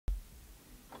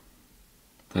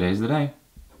Today's the day.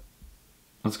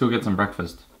 Let's go get some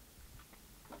breakfast.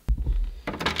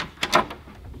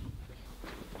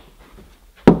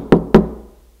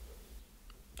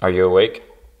 Are you awake?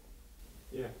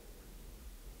 Yeah.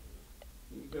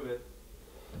 You can go ahead.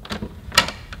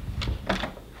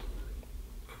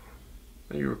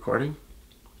 Are you recording?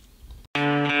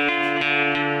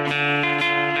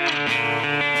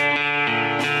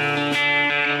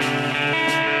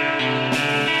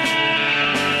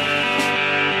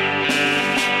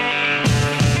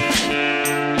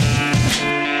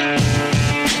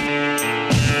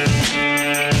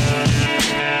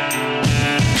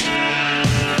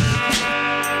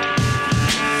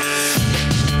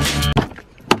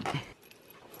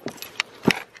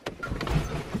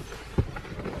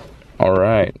 All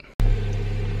right.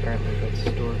 Apparently that's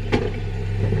stored.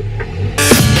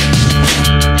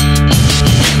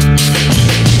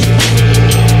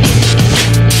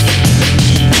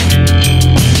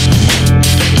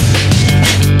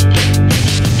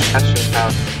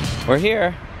 We're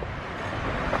here.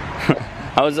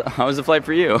 How was the flight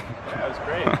for you? That was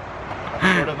great.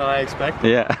 Shorter than I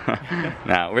expected. Yeah.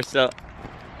 No, we're still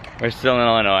in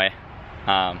Illinois,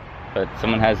 but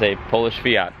someone has a Polish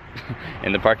Fiat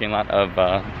in the parking lot of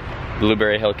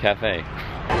Blueberry Hill Cafe.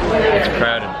 It's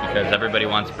crowded because everybody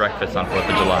wants breakfast on 4th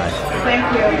of July. Thank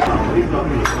you.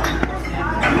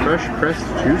 Fresh pressed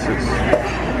juices.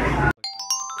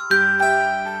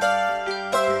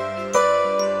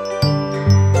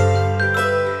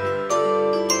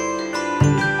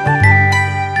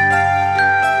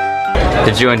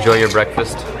 Did you enjoy your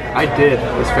breakfast? I did.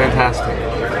 It was fantastic.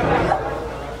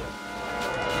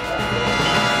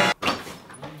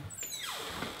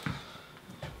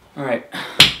 Alright,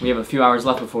 we have a few hours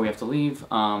left before we have to leave,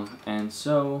 and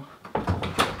so,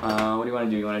 what do you want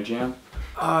to do? You want to jam?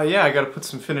 Yeah, I gotta put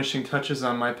some finishing touches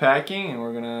on my packing and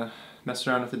we're gonna mess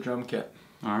around with the drum kit.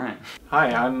 Alright. Hi,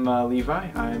 I'm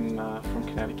Levi. I'm from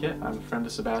Connecticut. I'm a friend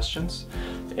of Sebastian's,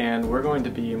 and we're going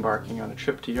to be embarking on a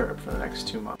trip to Europe for the next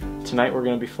 2 months. Tonight we're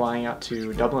going to be flying out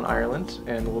to Dublin, Ireland,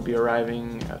 and we'll be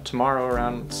arriving tomorrow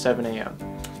around 7 a.m.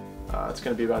 It's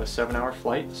going to be about a 7-hour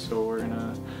flight, so we're going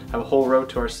to have a whole road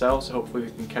to ourselves. So hopefully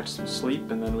we can catch some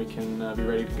sleep, and then we can be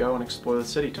ready to go and explore the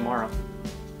city tomorrow.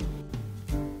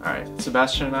 Alright,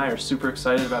 Sebastian and I are super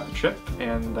excited about the trip,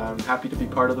 and I'm happy to be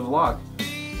part of the vlog.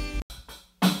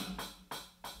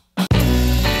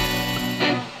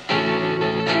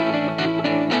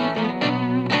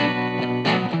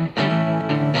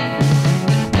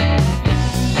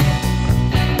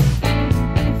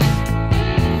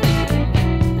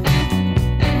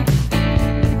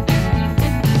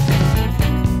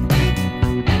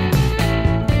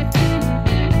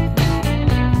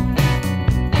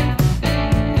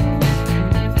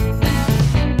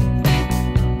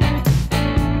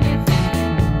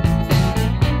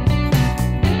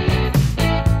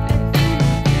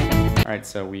 Alright,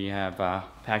 so we have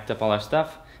packed up all our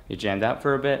stuff, we jammed out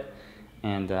for a bit,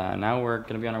 and now we're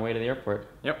going to be on our way to the airport.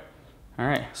 Yep.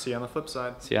 Alright, See you on the flip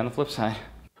side. see you on the flip side.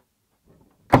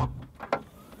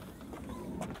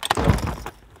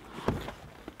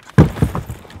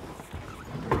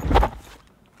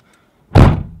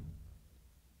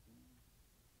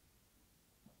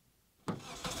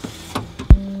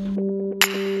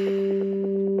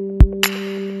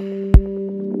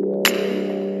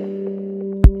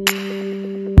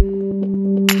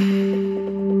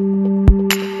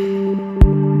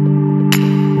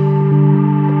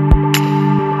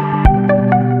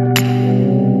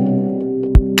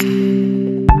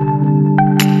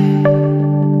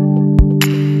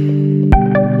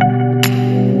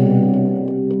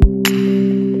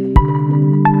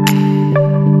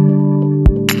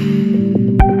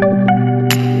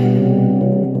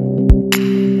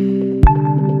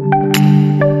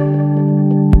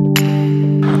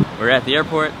 We're at the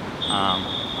airport.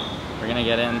 We're gonna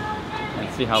get in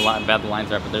and see how bad the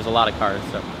lines are, but there's a lot of cars,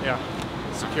 so. Yeah.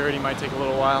 Security might take a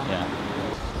little while. Yeah.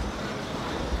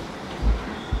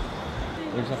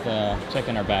 We just have to check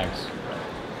in our bags.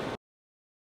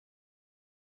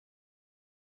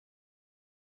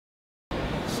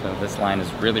 So this line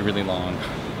is really, really long,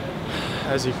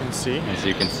 As you can see. as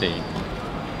you can see.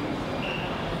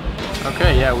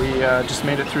 Okay, yeah, we just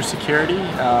made it through security,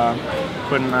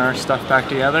 putting our stuff back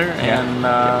together, Yeah. and Get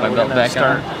my we're belt gonna back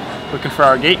start on. looking for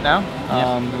our gate now.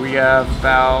 Yeah. We have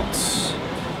about,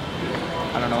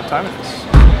 I don't know what time it is.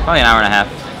 Probably an hour and a half.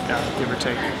 Yeah, give or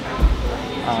take.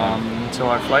 Until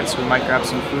our flight, so we might grab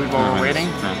some food while we're waiting.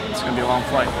 Yeah. It's gonna be a long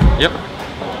flight. Yep.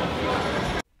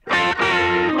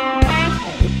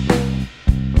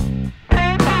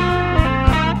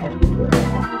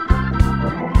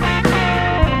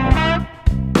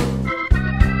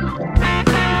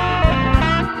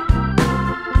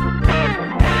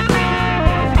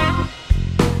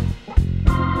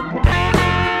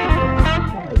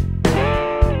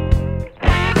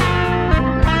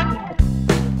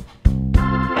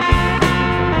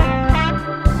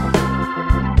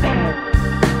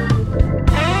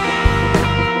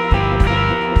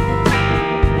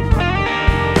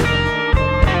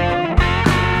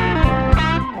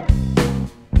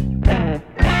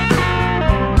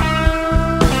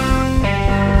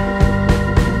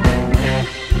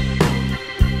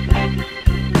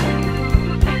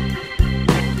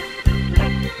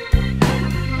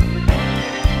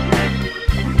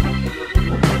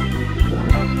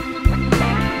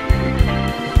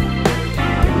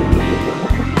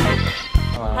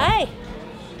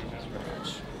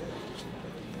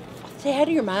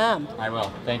 your mom. I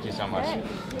will. Thank you so much. Okay.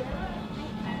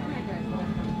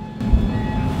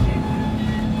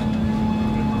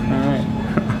 Alright.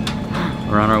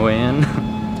 We're on our way in.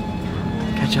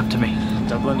 Catch up to me.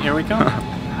 Dublin, here we come.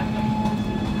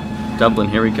 Dublin,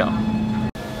 here we go.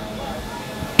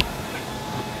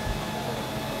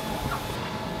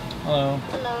 Hello.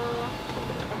 Hello.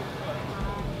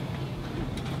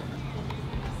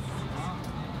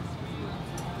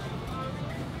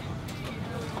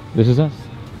 This is us.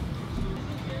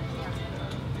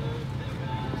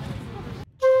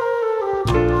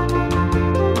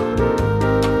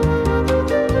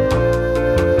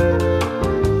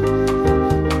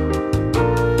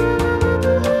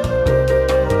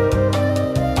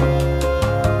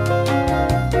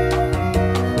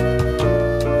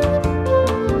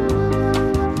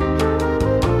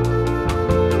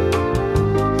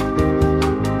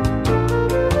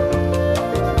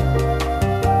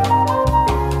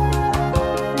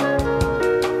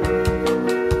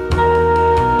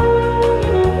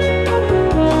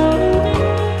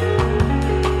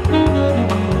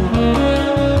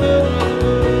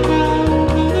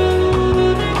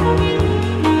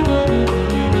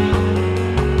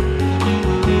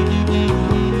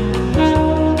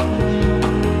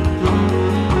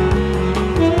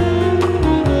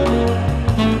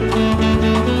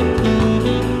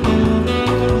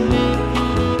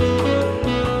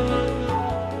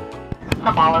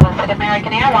 From all of us at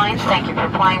American Airlines, thank you for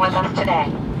flying with us today.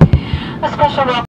 A special welcome